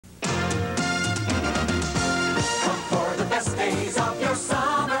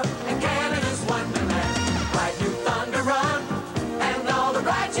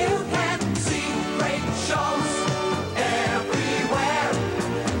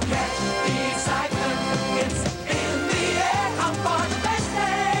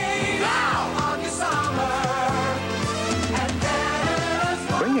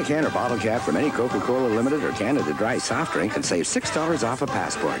can or bottle cap from any Coca-Cola Limited or Canada Dry soft drink and save $6 off a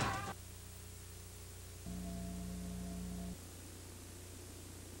passport.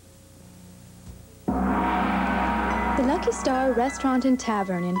 The Lucky Star Restaurant and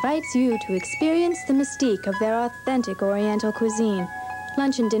Tavern invites you to experience the mystique of their authentic Oriental cuisine.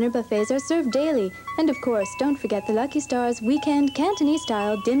 Lunch and dinner buffets are served daily, and of course, don't forget the Lucky Star's weekend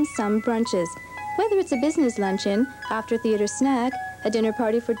Cantonese-style dim sum brunches. Whether it's a business luncheon, after-theater snack, a dinner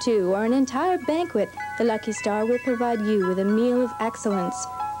party for two, or an entire banquet, the Lucky Star will provide you with a meal of excellence.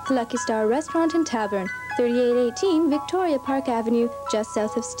 The Lucky Star Restaurant and Tavern, 3818 Victoria Park Avenue, just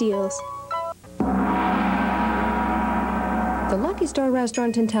south of Steeles. The Lucky Star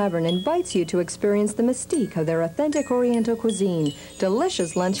Restaurant and Tavern invites you to experience the mystique of their authentic Oriental cuisine.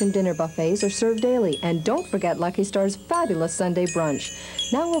 Delicious lunch and dinner buffets are served daily, and don't forget Lucky Star's fabulous Sunday brunch.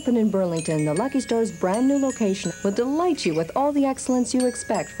 Now open in Burlington, the Lucky Star's brand new location will delight you with all the excellence you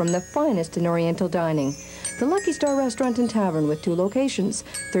expect from the finest in Oriental dining. The Lucky Star Restaurant and Tavern with two locations,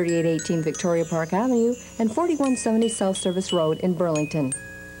 3818 Victoria Park Avenue and 4170 South Service Road in Burlington.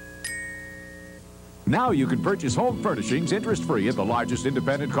 Now you can purchase home furnishings interest-free at the largest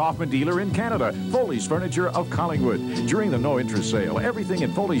independent Kaufman dealer in Canada, Foley's Furniture of Collingwood. During the no-interest sale, everything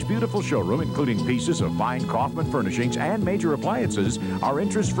in Foley's beautiful showroom, including pieces of fine Kaufman furnishings and major appliances, are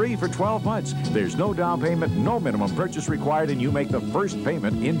interest-free for 12 months. There's no down payment, no minimum purchase required, and you make the first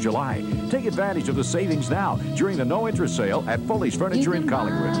payment in July. Take advantage of the savings now during the no-interest sale at Foley's Furniture in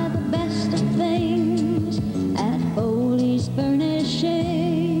Collingwood. Buy the best of things at Foley's Furnishings.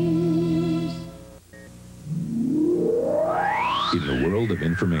 In the world of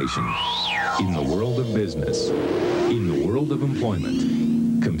information, in the world of business, in the world of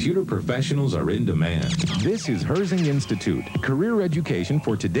employment, computer professionals are in demand. This is Herzing Institute, career education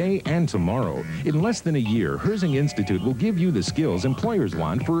for today and tomorrow. In less than a year, Herzing Institute will give you the skills employers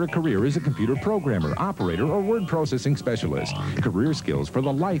want for a career as a computer programmer, operator, or word processing specialist. Career skills for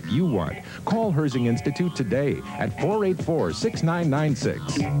the life you want. Call Herzing Institute today at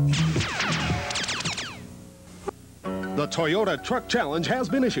 484-6996. The Toyota Truck Challenge has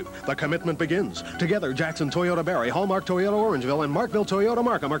been issued. The commitment begins. Together, Jackson Toyota Barrie, Hallmark Toyota Orangeville, and Markville Toyota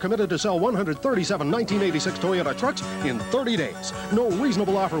Markham are committed to sell 137 1986 Toyota trucks in 30 days. No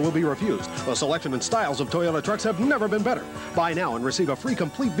reasonable offer will be refused. The selection and styles of Toyota trucks have never been better. Buy now and receive a free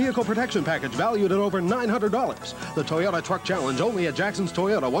complete vehicle protection package valued at over $900. The Toyota Truck Challenge only at Jackson's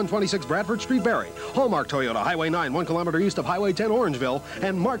Toyota, 126 Bradford Street, Barrie. Hallmark Toyota, Highway 9, 1 kilometer east of Highway 10, Orangeville,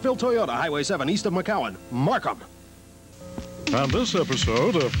 and Markville Toyota, Highway 7, east of McCowan, Markham. On this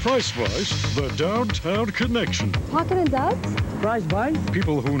episode of Price Vice, the Downtown Connection. Pocket and Dubs? Price Vice?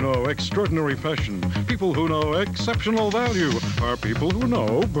 People who know extraordinary fashion, people who know exceptional value, are people who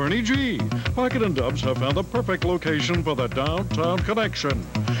know Bernie G. Pocket and Dubs have found the perfect location for the Downtown Connection.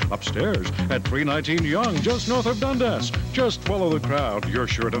 Upstairs at 319 Yonge, just north of Dundas. Just follow the crowd. You're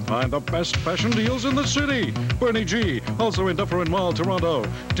sure to find the best fashion deals in the city. Bernie G, also in Dufferin Mall, Toronto,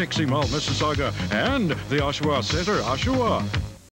 Dixie Mall, Mississauga, and the Oshawa Center, Oshawa.